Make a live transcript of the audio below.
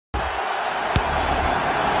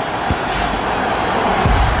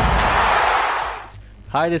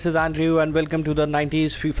Hi, this is Andrew and welcome to the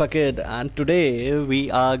 90s FIFA Kid, and today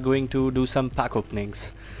we are going to do some pack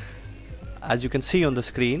openings. As you can see on the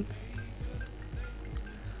screen,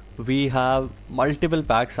 we have multiple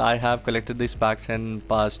packs. I have collected these packs in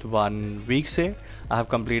past 1 week say. I have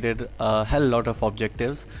completed a hell lot of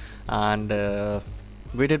objectives and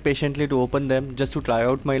waited patiently to open them just to try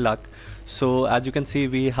out my luck. So as you can see,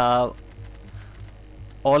 we have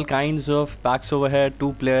all kinds of packs over here: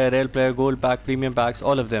 2 player, rare player, gold pack, premium packs,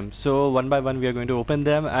 all of them. So one by one we are going to open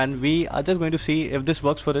them and we are just going to see if this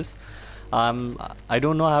works for us. I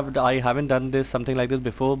don't know, I haven't done this something like this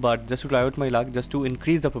before, but just to try out my luck, just to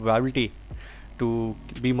increase the probability, to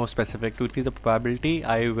be more specific, to increase the probability,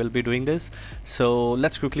 I will be doing this. So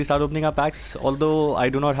let's quickly start opening our packs, although I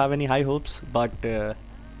do not have any high hopes, but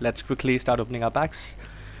let's quickly start opening our packs.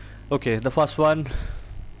 Okay, the first one.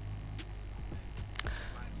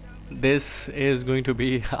 This is going to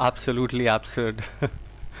be absolutely absurd.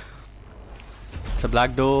 It's a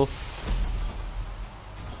black door.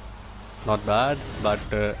 Not bad, but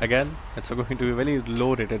again, it's going to be a very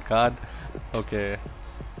low rated card. Okay.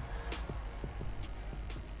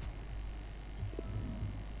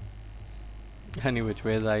 Any which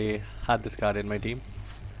ways, I had this card in my team.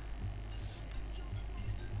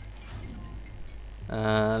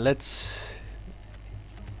 Let's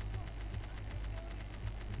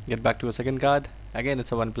get back to a second card. Again,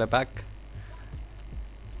 it's a 1 player pack.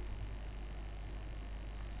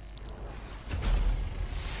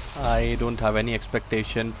 I don't have any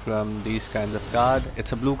expectation from these kinds of card.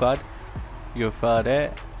 It's a blue card. You've got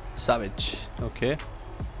a Savage. Okay.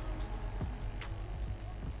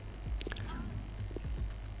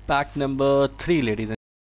 Pack number 3, ladies and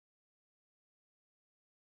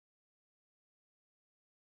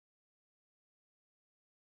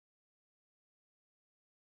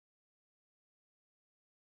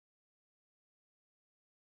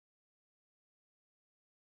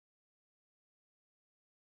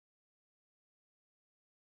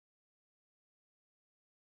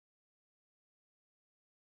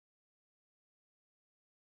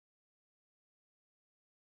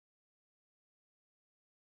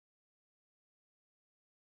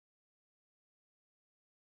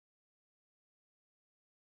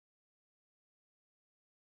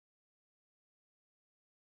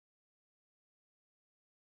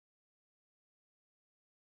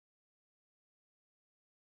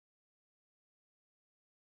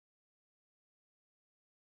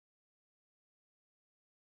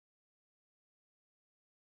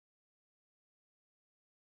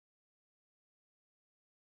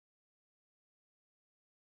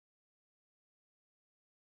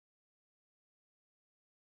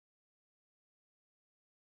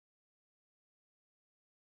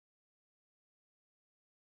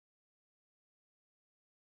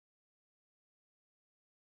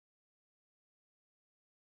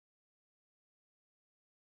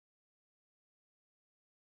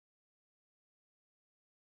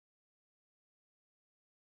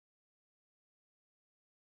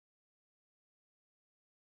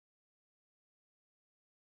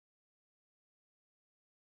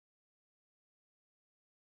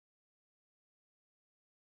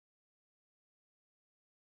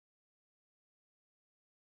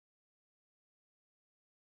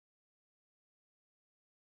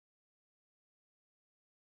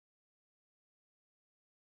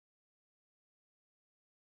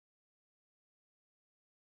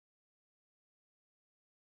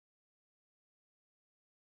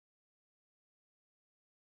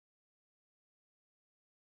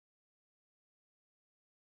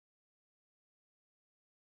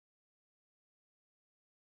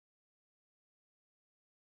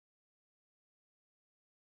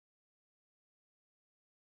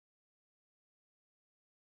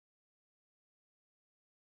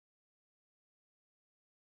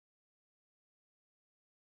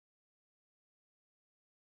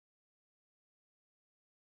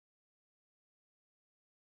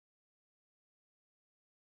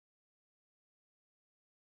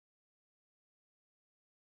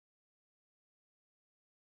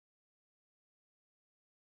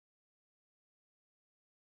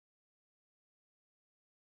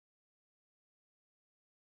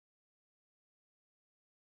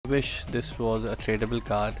wish this was a tradable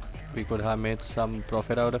card. We could have made some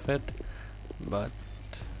profit out of it, but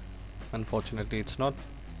unfortunately it's not.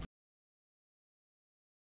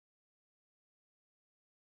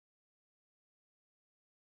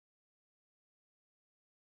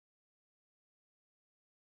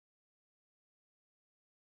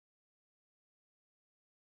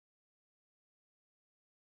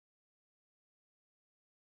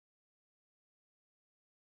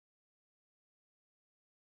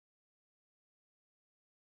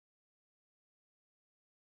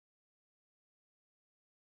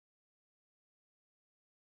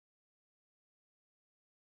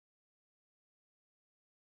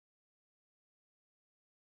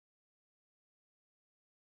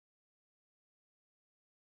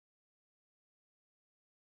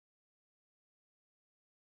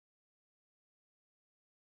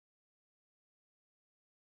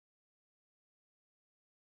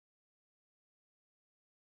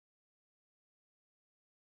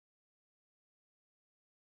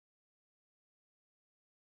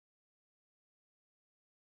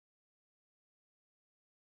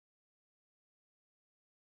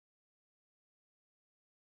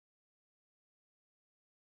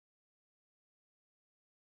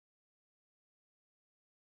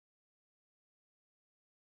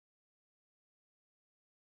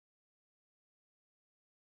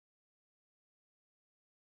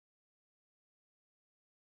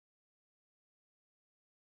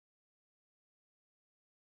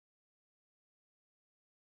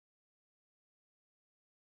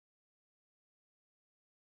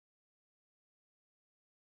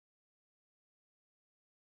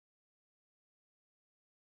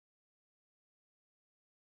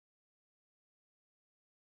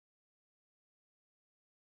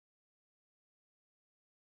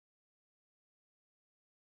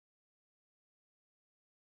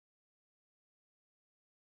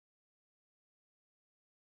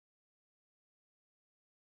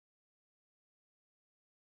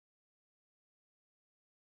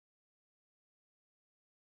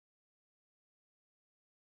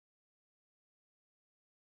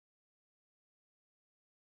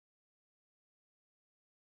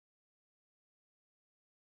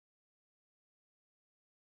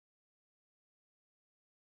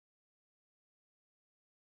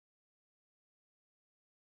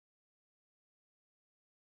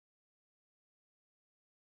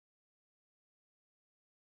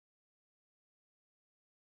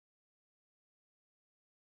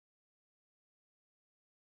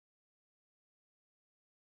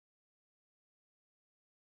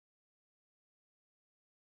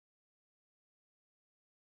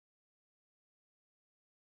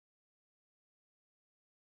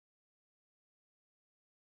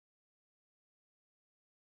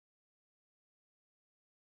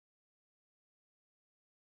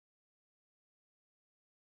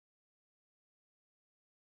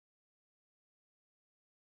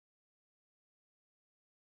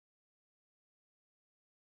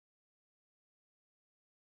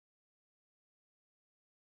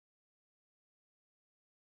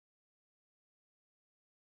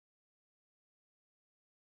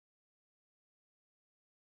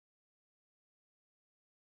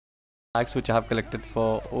 packs which I have collected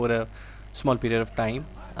for over a small period of time,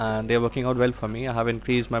 and they are working out well for me. I have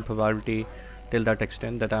increased my probability till that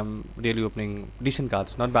extent that I'm really opening decent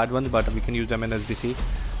cards, not bad ones, but we can use them in SBC.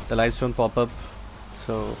 The lights don't pop up,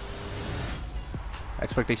 so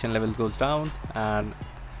expectation levels goes down, and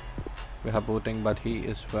we have voting, but he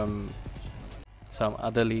is from some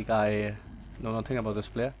other league. I know nothing about this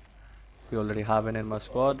player. We already have him in my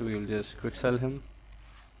squad. We will just quick sell him.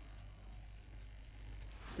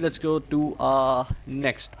 Let's go to our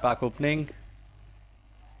next pack opening.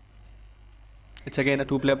 It's again a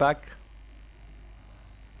two-player pack.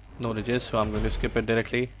 No ridges, so I'm going to skip it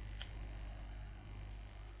directly.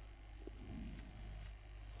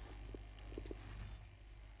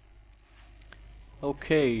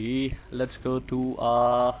 Okay, let's go to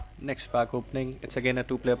our next pack opening. It's again a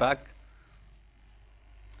two-player pack.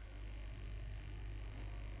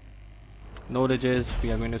 No ridges,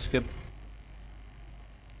 we are going to skip.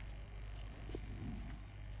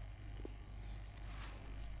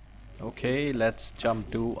 Okay, let's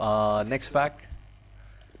jump to our next pack.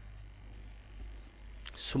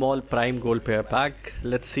 Small prime gold pair pack.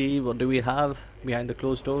 Let's see what do we have behind the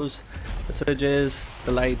closed doors. The ridges,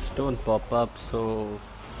 the lights don't pop up, so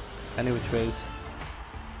any which ways.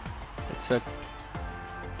 It's a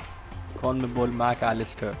CONMEBOL Mac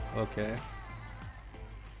Alistair. Okay.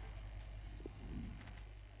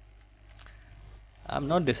 I'm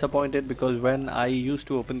not disappointed because when I used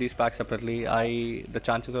to open these packs separately, the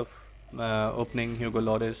chances of opening Hugo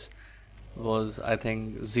Lloris was I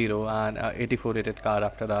think 0, and 84 rated card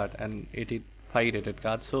after that, and 85 rated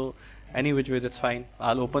card. So any which way that's fine.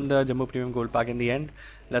 I'll open the Jumbo Premium Gold pack in the end.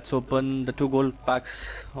 Let's open the two gold packs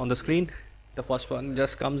on the screen. The first one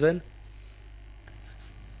just comes in.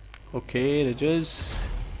 Okay, ridges.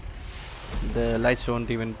 The lights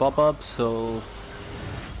don't even pop up, so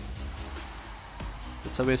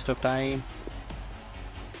it's a waste of time.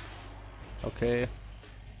 Okay.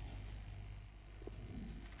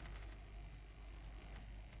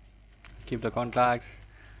 Keep the contacts.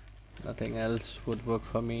 Nothing else would work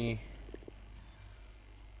for me.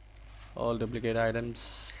 All duplicate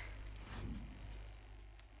items.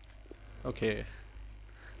 Okay.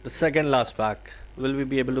 The second last pack. Will we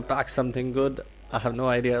be able to pack something good? I have no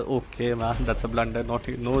idea. Okay, man, that's a blunder. Not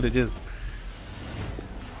no ridges.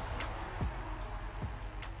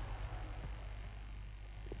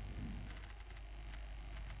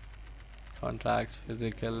 Contracts,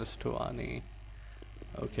 physical, Stuani.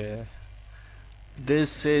 Okay.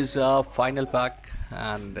 This is a final pack,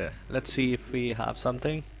 and let's see if we have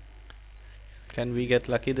something. Can we get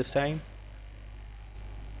lucky this time?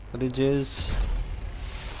 Ridges.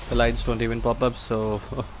 The lights don't even pop up, so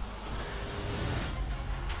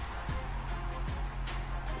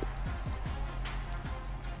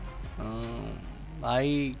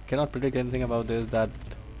I cannot predict anything about this.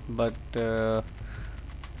 But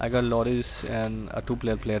I got Loris and a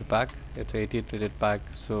two-player pack. It's 88 rated pack,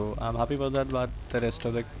 so I'm happy about that. But the rest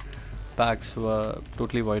of the packs were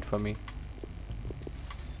totally void for me.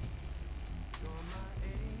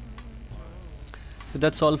 So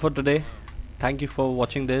that's all for today. Thank you for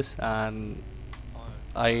watching this, and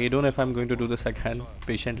I don't know if I'm going to do this again,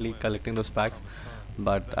 patiently collecting those packs,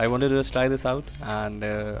 but I wanted to just try this out, and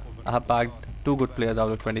I have packed 2 good players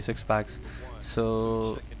out of 26 packs,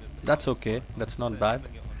 so that's okay, that's not bad.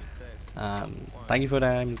 Thank you for your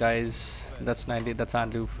time, guys. That's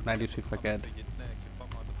Andrew, 93 Forget.